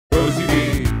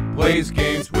plays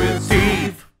games with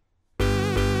Steve.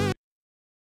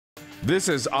 This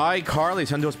is iCarly,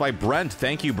 sent to us by Brent.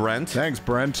 Thank you, Brent. Thanks,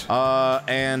 Brent.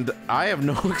 And I have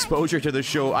no exposure to this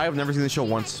show. I have never seen the show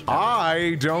once.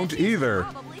 I don't either.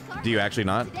 Do you actually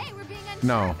not?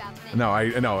 No. No,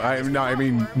 I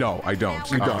mean, no, I don't.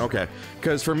 You don't, okay.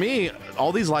 Because for me,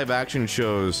 all these live action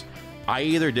shows, I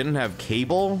either didn't have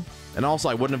cable, and also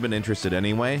I wouldn't have been interested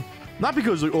anyway. Not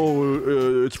because, like,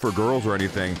 it's for girls or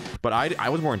anything, but I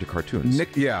was more into cartoons.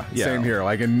 Nick, yeah, same here.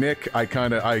 Like, in Nick, I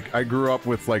grew up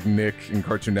with, like, Nick and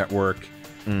Cartoon Network,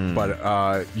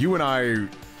 but you and I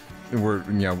were,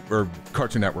 we're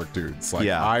Cartoon Network dudes. Like,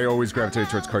 I always gravitated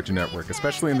towards Cartoon Network,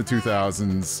 especially in the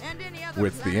 2000s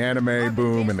with the anime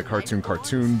boom and the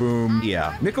cartoon boom.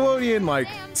 Yeah. Nickelodeon, like,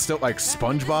 still, like,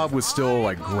 SpongeBob was still,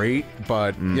 like, great,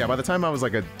 but, yeah, by the time I was,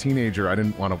 like, a teenager, I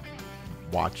didn't want to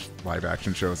watch live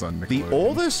action shows on Nickelodeon. The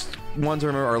oldest ones I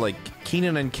remember are like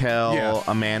Kenan and Kel,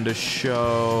 Amanda's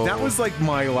Show. That was like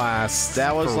my last.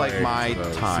 That was like my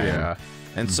time. Yeah.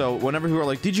 And so whenever we were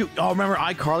like, did you? Oh, remember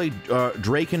iCarly,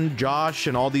 Drake and Josh,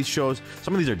 and all these shows.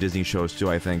 Some of these are Disney shows too,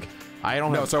 I think. I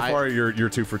don't know. No, so far you're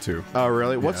 2 for 2. Oh,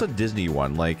 really? What's a Disney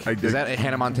one? Like, is that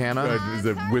Hannah Montana?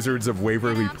 The Wizards of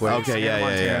Waverly Place. Okay, Hannah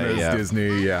Montana is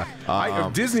Disney.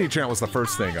 Yeah. Disney Channel was the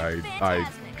first thing I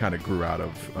kind of grew out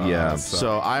of.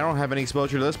 So I don't have any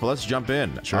exposure to this, but let's jump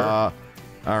in. Sure. All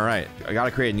right, I gotta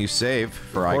create a new save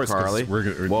for iCarly.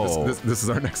 Whoa. This is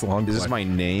our next long play. Is this my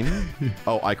name?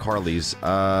 Oh, iCarly's.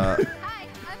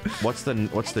 What's the?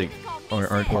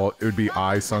 Well, it would be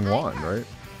SungWon, right?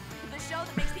 The show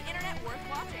that makes the internet worth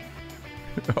watching.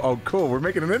 Oh, cool. We're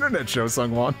making an internet show,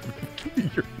 SungWon.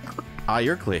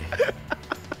 iYurkly.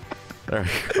 There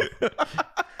we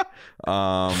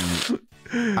go.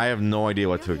 I have no idea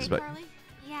what to expect. Carly?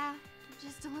 Yeah,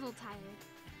 just a little tired.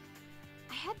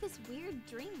 I had this weird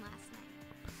dream last night.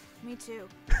 Me too.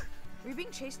 Were you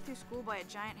being chased through school by a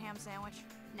giant ham sandwich?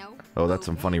 No. Oh, that's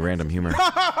some funny random humor.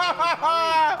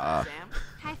 Hi,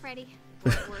 Freddy.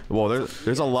 Well,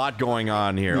 there's a lot going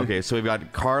on here. Okay, so we've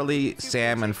got Carly,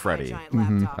 Sam, and Freddy.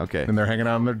 Okay. And they're hanging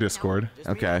out on their Discord.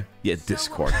 Okay. Yeah,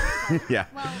 Discord. Yeah.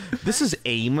 This is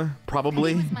AIM,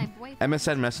 probably.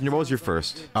 MSN Messenger. What was your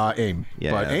first? AIM.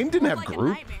 Yeah. But AIM didn't have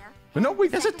group. But no,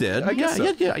 wait. Yes, it did. I guess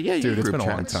yeah. Dude, it's group been a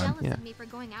long chats. time. Yeah.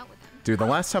 Dude, the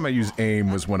last time I used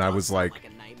AIM was when I was like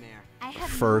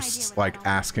first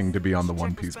asking to be on the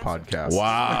One Piece podcast.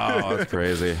 Wow, that's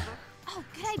crazy. Oh,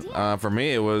 good idea. For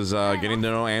me, it was getting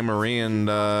to know Anne-Marie and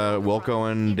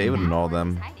Wilco and David and all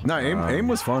them. No, AIM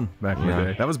was fun back in the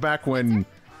day. That was back when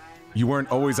you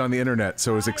weren't always on the internet,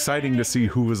 so it was exciting to see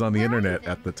who was on the internet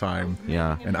at the time.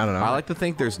 Yeah. And I don't know. I like to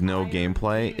think there's no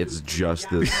gameplay. It's just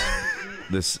this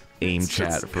this AIM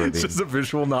chat for it's just a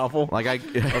visual novel. Like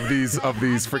of these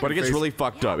freaking. But it gets really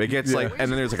fucked up. It gets like,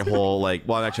 and then there's like a whole like.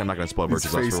 Well, actually, I'm not gonna spoil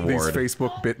Virtue's Last Reward. These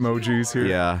Facebook Bitmojis here.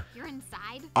 Yeah. You're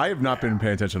inside? I have not been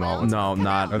paying attention to all of them. No,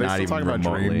 not even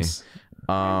remotely. Just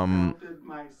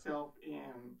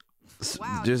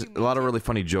a lot of really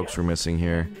funny jokes we're missing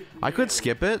here. I could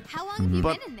skip it,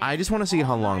 but I just want to see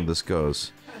how long this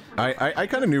goes. I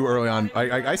kind of knew early on.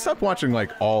 I stopped watching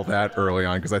like all that early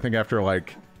on because I think after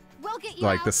like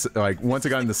once I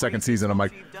got in the second season, I'm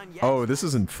like, oh, this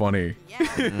isn't funny.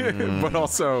 But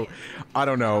also, I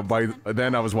don't know. By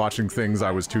then, I was watching things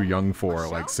I was too young for,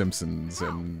 like Simpsons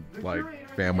and like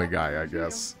Family Guy, I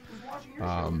guess.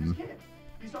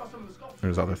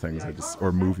 There's other things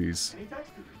or movies.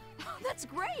 That's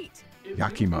great.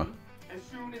 Yakima.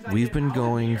 We've been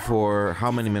going for how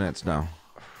many minutes now?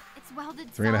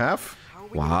 3.5.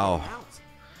 Wow.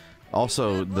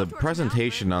 Also, the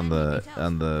presentation on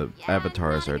the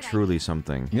avatars are truly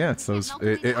something. Yeah, it's those.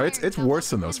 It's worse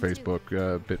than those Facebook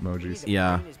Bitmojis.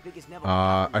 Yeah.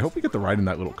 I hope we get the ride in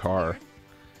that little car.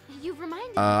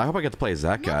 I hope I get to play as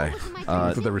that guy.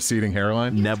 For the receding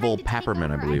hairline. Neville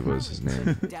Papperman, I believe, was his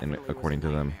name, according to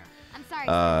them.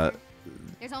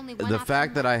 The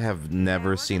fact that I have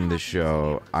never seen this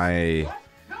show, I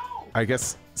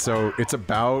guess so. It's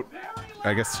about.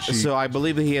 I guess she. So I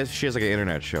believe that she has like an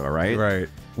internet show, right? Right.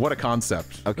 What a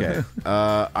concept. Okay.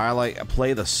 I like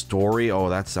play the story. Oh,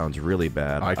 that sounds really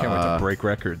bad. I can't wait to break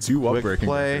records. You love breaking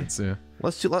records. Yeah.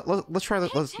 Let's try that. Let's iCarly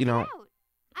has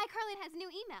new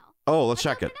email. Oh, let's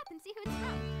check it.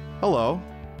 Hello.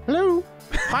 Hello.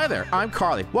 Hi there. I'm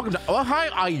Carly. Welcome to. Oh, hi,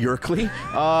 iYurkly.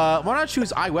 Why not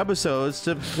choose iWebisodes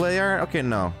to play our? Okay,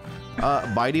 no.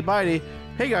 Bitey.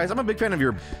 Hey guys, I'm a big fan of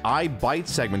your iBite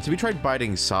segments. Have you tried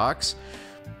biting socks?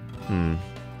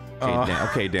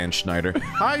 Okay, Dan Schneider.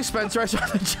 Hi, Spencer. I saw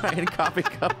the giant coffee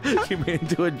cup you made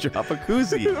into a drop of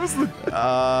koozie.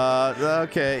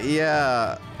 Okay,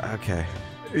 yeah. Okay.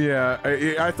 Yeah,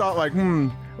 I thought like,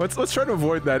 Let's try to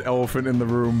avoid that elephant in the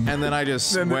room. And then I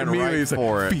just Then went immediately right it's like,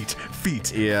 for it.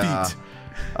 Feet. Yeah. Feet.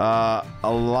 A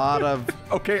lot of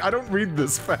Okay, I don't read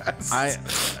this fast.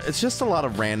 it's just a lot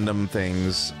of random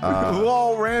things.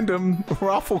 All random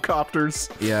rafflecopters.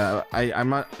 Yeah, I'm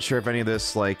not sure if any of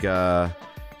this like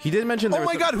he did mention there Oh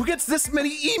my god, who gets this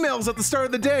many emails at the start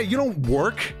of the day? You don't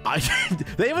work?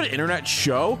 they have an internet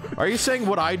show? Are you saying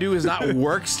what I do is not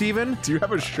work, Steven? Do you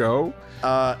have a show?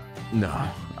 No.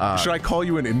 Should I call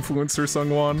you an influencer,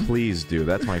 SungWon? Please do.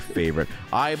 That's my favorite.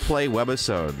 I play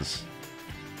webisodes.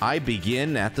 I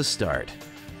begin at the start.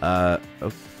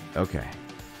 Okay.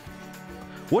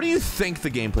 What do you think the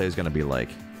gameplay is going to be like?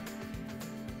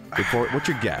 What's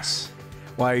your guess?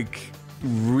 Like,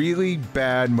 really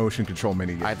bad motion control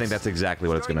mini. I think that's exactly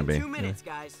what it's going to be. 2 minutes,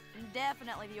 guys.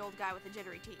 Definitely the old guy with the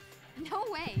jittery teeth. No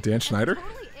way. Dan That's Schneider?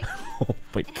 Totally icky. Oh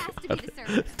my It has to god. be the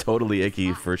service. Totally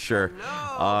icky for sure.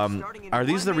 Are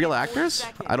these the real actors?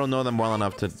 I don't know them well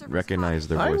enough to recognize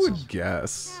their I voices. would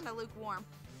guess. Kinda lukewarm.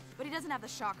 But he doesn't have the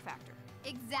shock factor.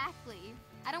 Exactly.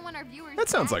 I don't want our viewers. That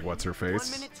sounds to like what's her 1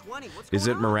 face. minute 20. What's Is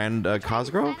going it on? Miranda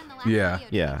Cosgrove? Yeah.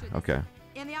 Yeah, okay.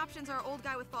 And the options are old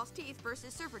guy with false teeth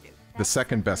versus surfer dude. The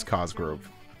second best Cosgrove.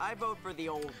 I vote for the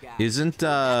old guy. Isn't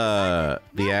the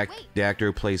actor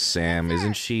who plays Sam,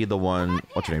 isn't she the one,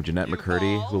 what's her name, Jeanette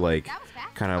McCurdy, who like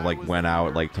kind of like went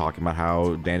out like talking about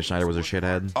how Dan Schneider was a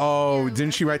shithead? Oh,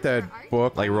 didn't she write that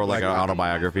book? Like wrote like an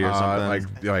autobiography or something?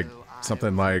 Like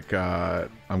something like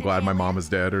I'm glad my mom is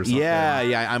dead or something.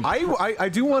 Yeah, I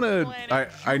do want to.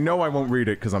 I know I won't read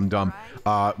it because I'm dumb.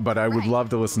 But I would love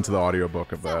to listen to the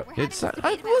audiobook of that. It's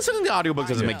listening to audiobooks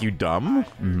doesn't make you dumb.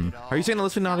 Are you saying that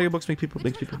listening to audiobooks makes people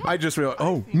I just realized,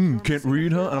 can't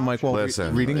read, huh? And I'm like, well,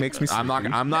 Listen, reading makes me. I'm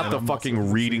not the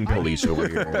fucking reading police over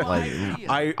here. Like,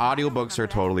 audiobooks are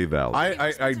totally valid.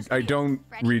 I don't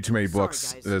read too many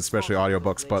books, especially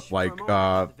audiobooks, but like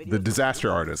the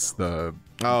Disaster Artist, the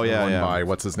Oh, yeah, one yeah. by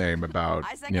what's his name about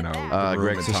the room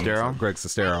Greg in Tommy- Sestero? Greg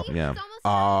Sestero. Yeah.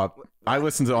 I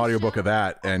listened to the audiobook of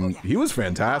that, and he was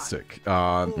fantastic.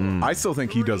 I still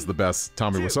think he does the best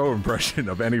Tommy Wiseau impression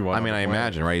of anyone. I mean, I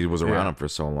imagine, right? He was around him for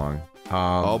so long.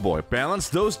 Oh boy, balance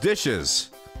those dishes.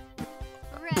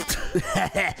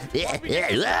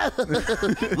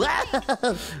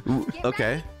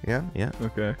 Okay. Yeah.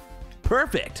 Okay.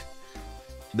 Perfect.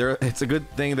 It's a good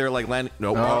thing they're like landing.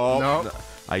 Nope. No.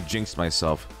 I jinxed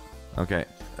myself. Okay.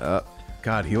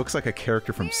 God, he looks like a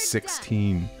character from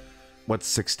 16. What's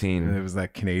 16? It was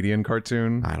that Canadian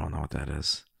cartoon. I don't know what that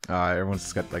is. Everyone's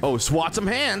just got like. Oh, swat some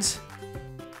hands.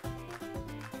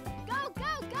 Go.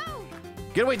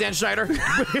 Get away, Dan Schneider.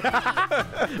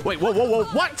 Wait, whoa.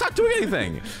 What? It's not doing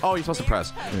anything. Oh, you're supposed to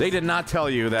press. They did not tell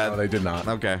you that. No, they did not.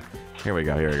 Okay. Here we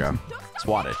go.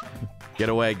 Swat it. Get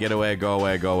away. Go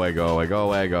away. Go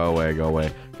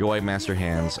away, master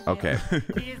hands. Okay.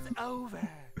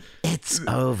 It's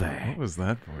over. What was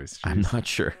that voice? Jeez. I'm not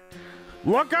sure.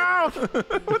 Look out!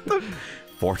 What the?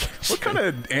 What kind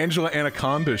of Angela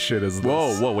Anaconda shit is this?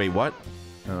 Whoa, wait, what?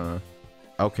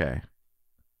 Okay.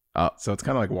 So it's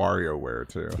kind of like WarioWare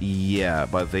too. Yeah,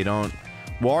 but they don't...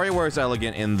 WarioWare is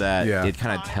elegant in that it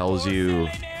kind of tells you...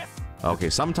 Okay,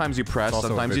 sometimes you press,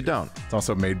 sometimes you don't. It's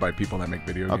also made by people that make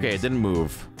video games. Okay, it didn't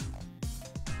move.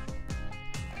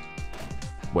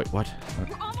 Wait, what?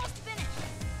 We're almost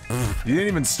finished. You didn't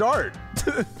even start.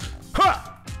 Ha!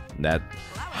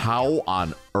 How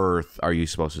on earth are you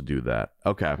supposed to do that?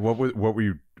 Okay. What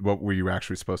were you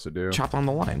actually supposed to do? Chop on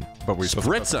the line. But were you supposed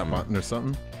to press Spritz a them. button or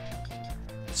something?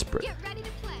 Get ready to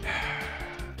play.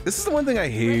 This is the one thing I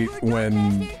hate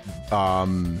when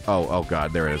Oh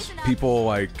god, there it is. people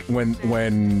like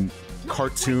when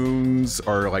cartoons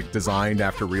are like designed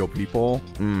after real people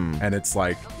and it's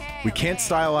like we can't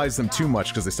stylize them too much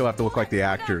because they still have to look like the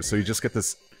actors, so you just get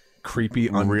this creepy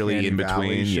Really in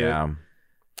between, shit. yeah.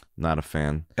 Not a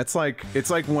fan. It's like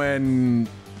when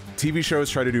TV shows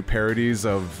try to do parodies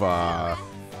of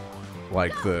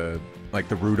like the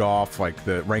Rudolph, like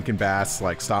the Rankin Bass,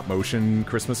 like stop motion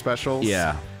Christmas specials.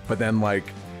 Yeah. But then like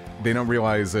they don't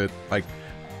realize it. Like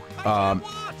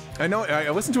I know I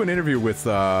listened to an interview with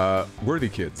Worthy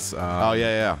Kids. Oh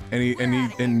yeah.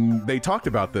 And they talked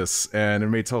about this, and it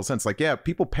made total sense. Like, yeah,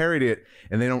 people parody it,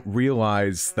 and they don't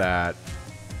realize that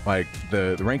like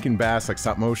the Rankin Bass like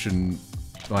stop motion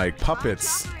like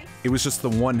puppets. It was just the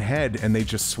one head, and they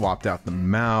just swapped out the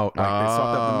mouth. Like they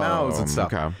swapped out the mouths and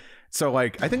stuff. Okay. So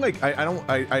like I think like I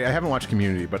haven't watched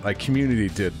Community, but like Community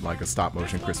did like a stop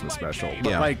motion Christmas special.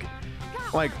 But Yeah. like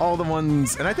like all the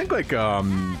ones, and I think like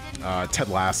Ted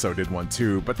Lasso did one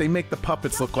too, but they make the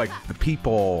puppets look like the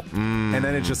people, and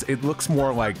then it looks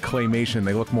more like claymation.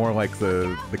 They look more like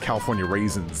the California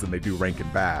Raisins than they do Rankin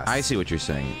Bass. I see what you're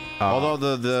saying.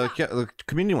 Although the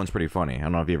Community one's pretty funny. I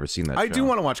don't know if you've ever seen that I show. do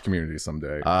want to watch Community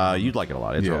someday. You'd like it a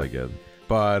lot. It's really good.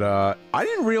 But I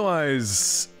didn't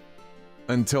realize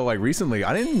until like recently.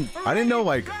 I didn't know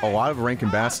like a lot of Rankin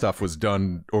Bass stuff was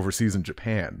done overseas in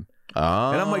Japan.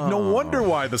 Oh. And I'm like, no wonder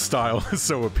why the style is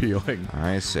so appealing.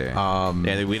 I see.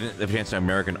 Yeah, we didn't have a chance to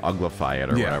American uglify it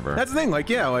or whatever. That's the thing. Like,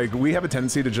 yeah, like we have a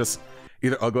tendency to just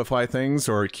either uglify things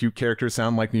or cute characters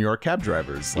sound like New York cab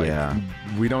drivers. Like,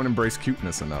 we don't embrace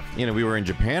cuteness enough. You know, we were in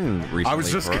Japan recently. I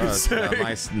was just gonna say.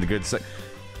 Nice and good.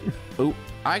 Ooh,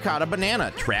 I caught a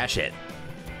banana. Trash it.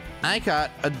 I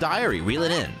caught a diary. Reel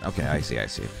it in. Okay, I see.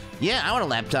 Yeah, I want a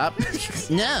laptop.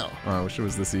 No. Oh, I wish it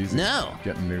was this easy. No.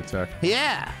 Getting new tech.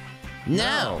 Yeah.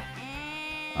 No.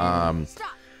 This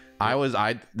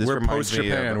we're reminds me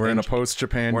post-Japan. of We're in a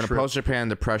post-Japan. We're in a post-Japan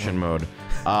depression mode.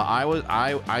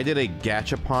 I did a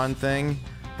gachapon thing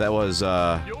that was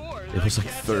it was like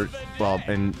for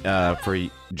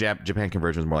Japan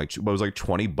conversion was more like, it was like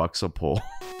 $20 a pull.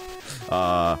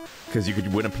 Because you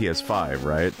could win a PS5,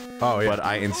 right? Oh yeah.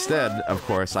 But instead, of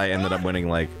course, I ended up winning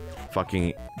like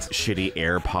fucking shitty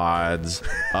AirPods,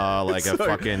 like a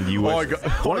fucking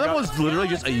USB. One of them was literally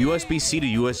just a USB-C to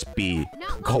USB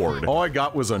cord. All I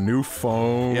got was a new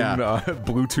phone,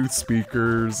 Bluetooth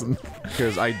speakers.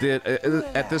 Because I did,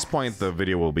 at this point, the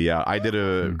video will be out. I did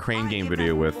a crane game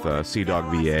video with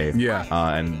Sea-Dog VA.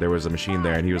 Yeah. And there was a machine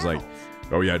there, and he was like,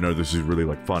 oh yeah, no, this is really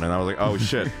like fun. And I was like, oh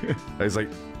shit. I was like,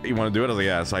 you want to do it? I was like,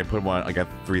 yeah. So I put one, I got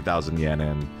 3,000 yen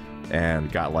in. And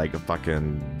got like a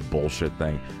fucking bullshit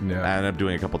thing. Yeah. I ended up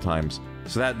doing it a couple times.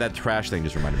 So that trash thing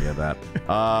just reminded me of that.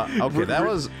 Okay,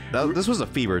 this was a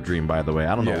fever dream, by the way.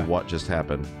 I don't know what just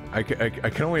happened. I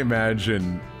can only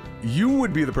imagine. You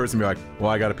would be the person to be like, well,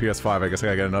 I got a PS5. I guess I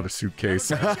gotta get another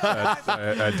suitcase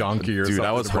at Donkey or something. Dude,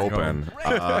 I was hoping.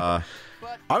 I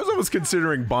was almost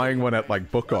considering buying one at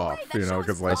like Book Off, you know,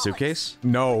 because like a suitcase.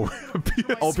 No.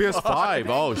 PS5. Oh, PS5.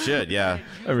 Oh shit, yeah.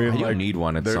 I mean, you like, need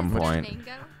one at some point.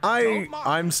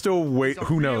 I'm still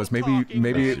who knows,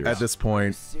 maybe at this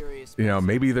point, you know,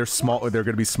 maybe they're going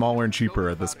to be smaller and cheaper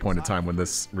at this point in time when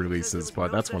this releases,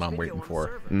 but that's what I'm waiting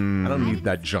for. I don't need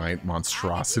that giant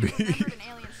monstrosity.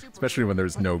 Especially when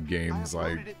there's no games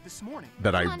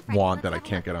that I want that I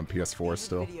can't get on PS4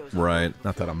 still. Right.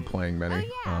 Not that I'm playing many.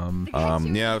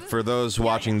 Yeah, for those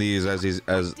watching these as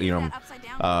you know,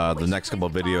 the next couple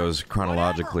of videos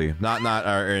chronologically, not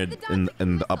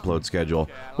in the upload schedule,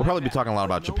 we'll probably be talking a lot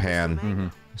about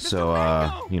Japan. So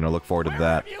you know, look forward to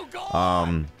that.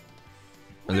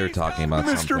 They're talking about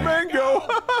Mr. something. Mango.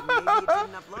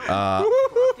 I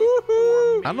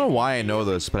don't know why I know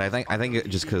this, but I think it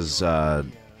just because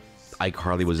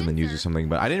iCarly was in the news or something.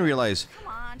 But I didn't realize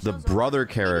the brother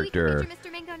character,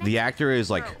 the actor is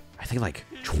like, I think like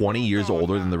 20 years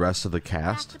older than the rest of the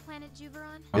cast.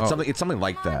 It's something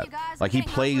like that. Like he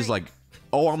plays like,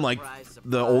 oh, I'm like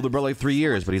the older brother like 3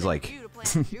 years, but he's like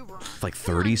like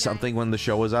 30 something when the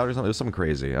show was out or something. It was something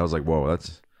crazy. I was like, whoa,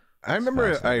 that's. I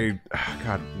remember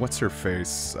God, what's her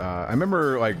face? I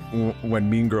remember like when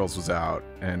Mean Girls was out,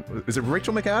 and is it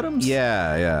Rachel McAdams?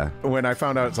 Yeah. When I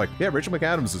found out, it's like, yeah, Rachel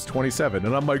McAdams is 27,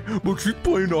 and I'm like, but she's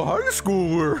playing a high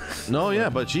schooler. No, yeah,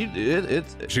 but she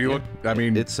looked. I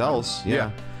mean, it sells. Yeah.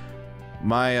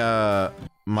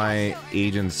 My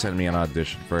agent sent me an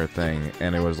audition for a thing,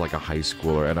 and it was like a high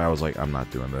schooler, and I was like, I'm not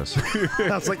doing this.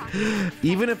 I was like,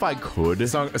 even if I could,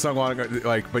 SungWon,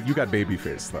 like, but you got baby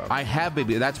face though. I have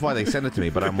baby. That's why they sent it to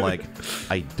me. But I'm like,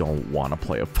 I don't want to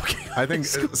play a fucking. I think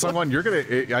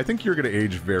SungWon, I think you're gonna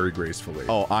age very gracefully.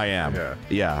 Oh, I am.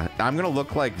 Yeah. I'm gonna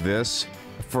look like this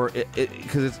for it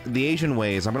because it's the Asian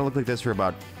ways. I'm gonna look like this for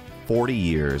about 40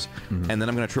 years, and then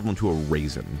I'm gonna triple into a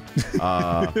raisin,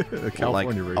 a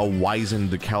California raisin. A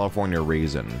wizened California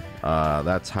raisin.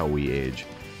 That's how we age.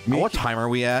 What time are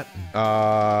we at?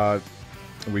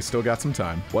 We still got some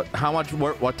time.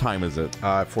 What time is it?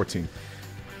 14.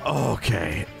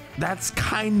 Okay, that's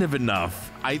kind of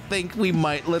enough. I think we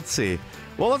might. Let's see.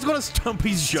 Well, let's go to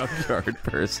Stumpy's junkyard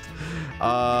first.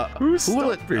 Who's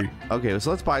Stumpy? Okay, so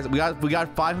let's buy. We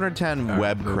got 510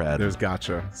 web cred. There's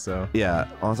Gacha. So yeah,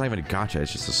 well, it's not even a Gacha.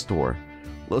 It's just a store.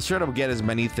 Let's try to get as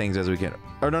many things as we can.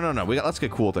 Or no. Let's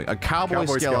get cool thing. A cowboy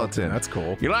skeleton. That's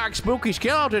cool. You like spooky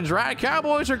skeletons, right?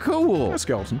 Cowboys are cool. A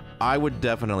skeleton. I would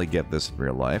definitely get this in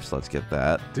real life, so let's get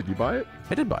that. Did you buy it?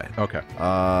 I did buy it. Okay.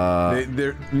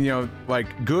 There,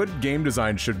 like good game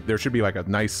design there should be like a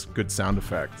nice, good sound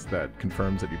effect that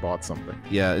confirms that you bought something.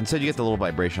 Yeah. Instead, you get the little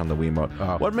vibration on the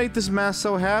Wiimote. What made this mask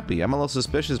so happy? I'm a little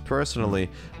suspicious personally.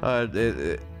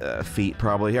 Feet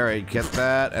probably. All right, get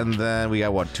that, and then we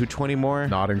got what? 220 more.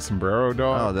 Nodding sombrero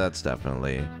dog. Oh, that's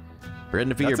definitely. Written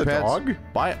to feed your That's a pets. dog?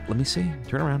 Buy it. Let me see.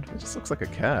 Turn around. It just looks like a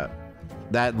cat.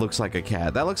 That looks like a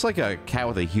cat. That looks like a cat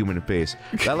with a human face.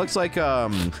 That looks like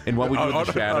in What We Do in the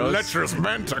Shadows. A lecherous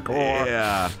manticore.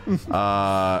 Yeah.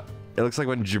 It looks like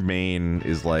when Jermaine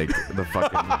is like the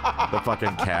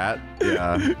fucking cat.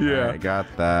 Yeah. Yeah. All right, got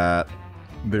that.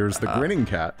 There's the grinning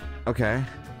cat. Okay.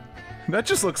 That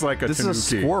just looks like a This tanuki.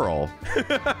 is a squirrel.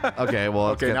 Okay, well,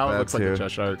 let's Okay, get now that it looks too. like a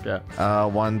Cheshire cat.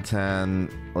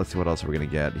 110. Let's see what else we're gonna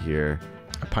get here.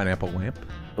 A pineapple lamp.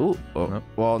 Ooh. Oh. Nope.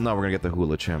 Well, no, we're gonna get the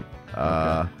hula chimp.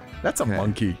 That's a okay.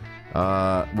 monkey.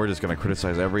 We're just gonna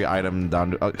criticize every item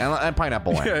down to and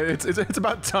pineapple lamp. Yeah, it's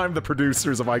about time the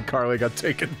producers of iCarly got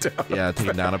taken down. Yeah, take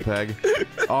it down a peg.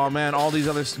 Oh man, all these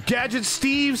other Gadget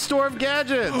Steve, store of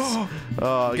gadgets.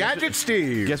 Gadget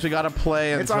Steve. Guess we gotta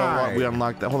play It's until I. we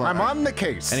unlock that. Hold on. I'm on the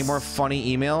case. Any more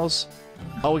funny emails?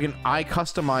 Oh, we can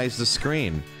customize the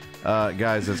screen,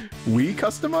 guys. We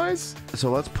customize? So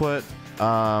let's put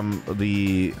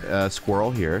the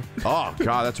squirrel here. Oh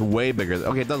god, that's way bigger.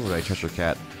 Okay, it does look like a Cheshire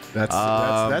cat.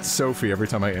 That's Sophie every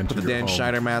time I enter Put the your Dan home.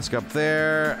 Schneider mask up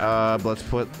there. Let's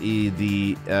put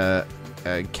the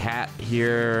cat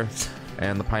here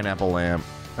and the pineapple lamp.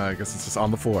 I guess it's just on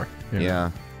the floor.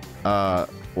 Yeah.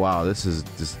 Wow, this is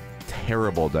just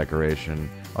terrible decoration.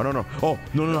 Oh no. Oh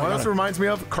no. What else reminds me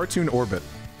of? Cartoon Orbit.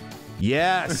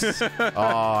 Yes. Oh,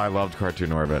 I loved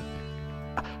Cartoon Orbit.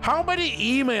 How many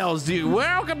emails do you?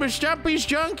 Welcome to Stumpy's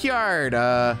Junkyard.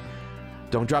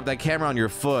 Don't drop that camera on your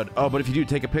foot. Oh, but if you do,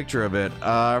 take a picture of it.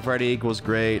 Freddy equals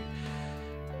great.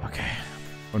 Okay.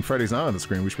 When Freddy's not on the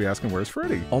screen, we should be asking, where's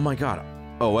Freddy? Oh my god.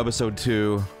 Oh, episode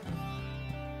 2.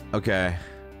 Okay.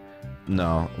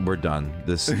 No, we're done.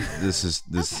 This.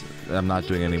 I'm not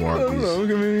doing any more of these.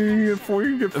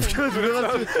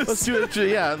 Let's do it.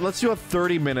 Yeah, let's do a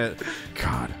 30-minute.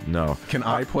 God, no. Can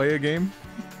I play a game?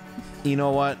 You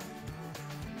know what?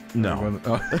 No.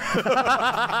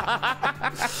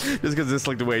 Just because this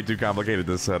looked way too complicated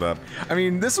to set up. I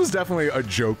mean, this was definitely a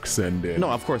joke send-in. No,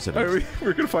 of course it I is. mean,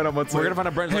 we're gonna find out what's. We're gonna find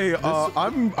out Brent's Hey, like,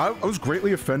 I was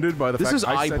greatly offended by the This fact is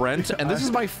I said- Brent, and this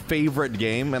is my favorite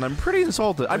game, and I'm pretty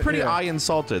insulted. I'm pretty Yeah.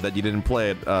 insulted that you didn't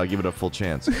play it. Give it a full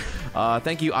chance.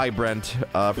 Thank you, Brent,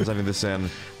 for sending this in.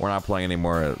 We're not playing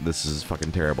anymore. This is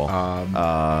fucking terrible.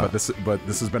 But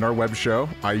this has been our web show,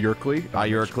 iYurkly.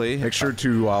 iYurkly. Make sure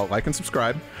to like and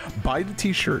subscribe. Buy the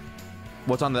T-shirt.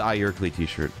 What's on the iYurkly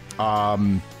t-shirt?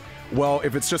 Well,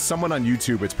 if it's just someone on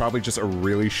YouTube, it's probably just a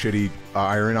really shitty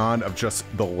iron-on of just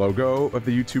the logo of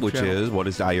the YouTube Which channel. is, what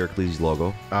is iYurkly's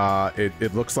logo?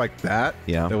 It looks like that.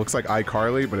 Yeah. It looks like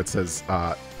iCarly, but it says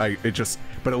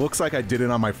but it looks like I did it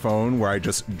on my phone where I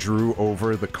just drew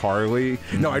over the Carly.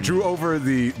 No, I drew over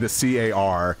the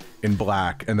CAR in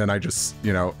black, and then I just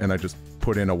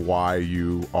put in a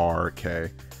YURK.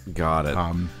 Got it.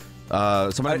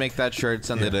 Somebody make that shirt,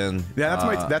 send it in.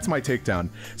 Yeah, that's my takedown.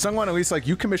 SungWon, at least, like,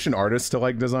 you commission artists to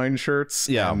like design shirts.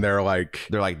 Yeah. And they're like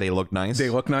they look nice. they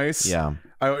look nice. Yeah.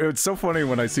 It's so funny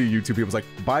when I see YouTube people's like,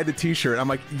 buy the T-shirt. I'm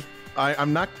like,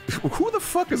 I'm not. Who the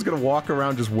fuck is gonna walk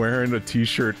around just wearing a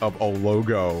T-shirt of a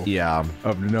logo? Yeah.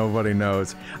 Of nobody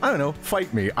knows. I don't know.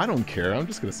 Fight me. I don't care. I'm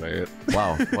just gonna say it.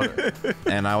 Wow.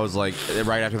 And I was like,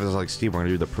 right after this, I was like, Steve, we're gonna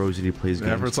do the ProZD Plays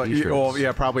games. It's like, t-shirts. well,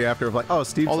 yeah, probably after. Like, oh,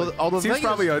 Steve's Steve's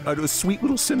probably a sweet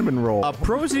little cinnamon roll. A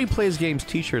ProZD Plays games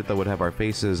t-shirt that would have our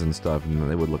faces and stuff, and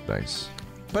they would look nice.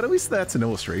 But at least that's an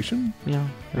illustration. Yeah.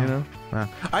 You know?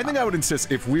 I think I would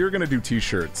insist, if we were going to do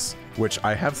T-shirts, which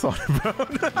I have thought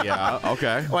about. Yeah,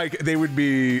 okay. Like, they would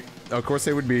be, of course,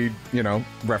 they would be,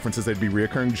 references. They'd be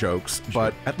reoccurring jokes. Sure.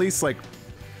 But at least, like,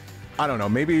 I don't know.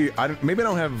 Maybe I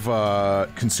don't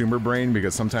have consumer brain,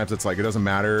 because sometimes it's like, it doesn't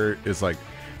matter. It's like,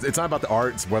 it's not about the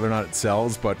art. It's whether or not it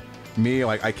sells. But me,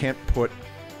 like, I can't put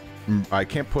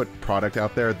product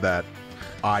out there that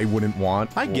I wouldn't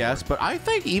want. I guess, but I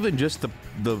think even just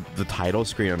the title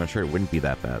screen on a shirt wouldn't be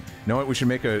that bad. You know what? We should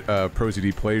make a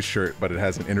ProZD Plays shirt, but it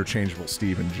has an interchangeable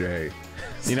Steve and Jay.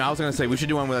 You know, I was gonna say we should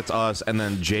do one where that's us, and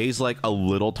then Jay's like a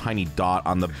little tiny dot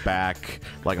on the back,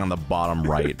 like on the bottom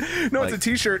right. No, like, it's a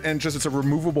T-shirt, and it's a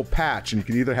removable patch, and you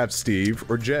can either have Steve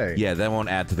or Jay. Yeah, that won't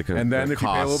add to the and then the if you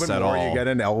pay a little bit more, all. you get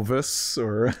an Elvis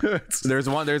or. There's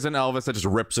an Elvis that just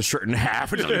rips a shirt in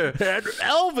half. It's like,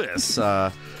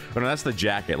 Elvis. But no, that's the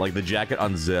jacket. Like the jacket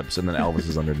unzips, and then Elvis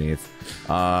is underneath.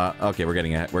 Okay, we're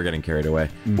getting carried away.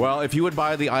 Well, if you would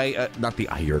buy the not the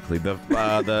iYurkly,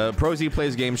 the ProZD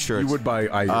Plays game shirts, You would buy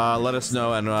iYurkly. let us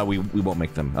know, and we won't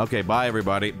make them. Okay, bye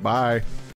everybody. Bye.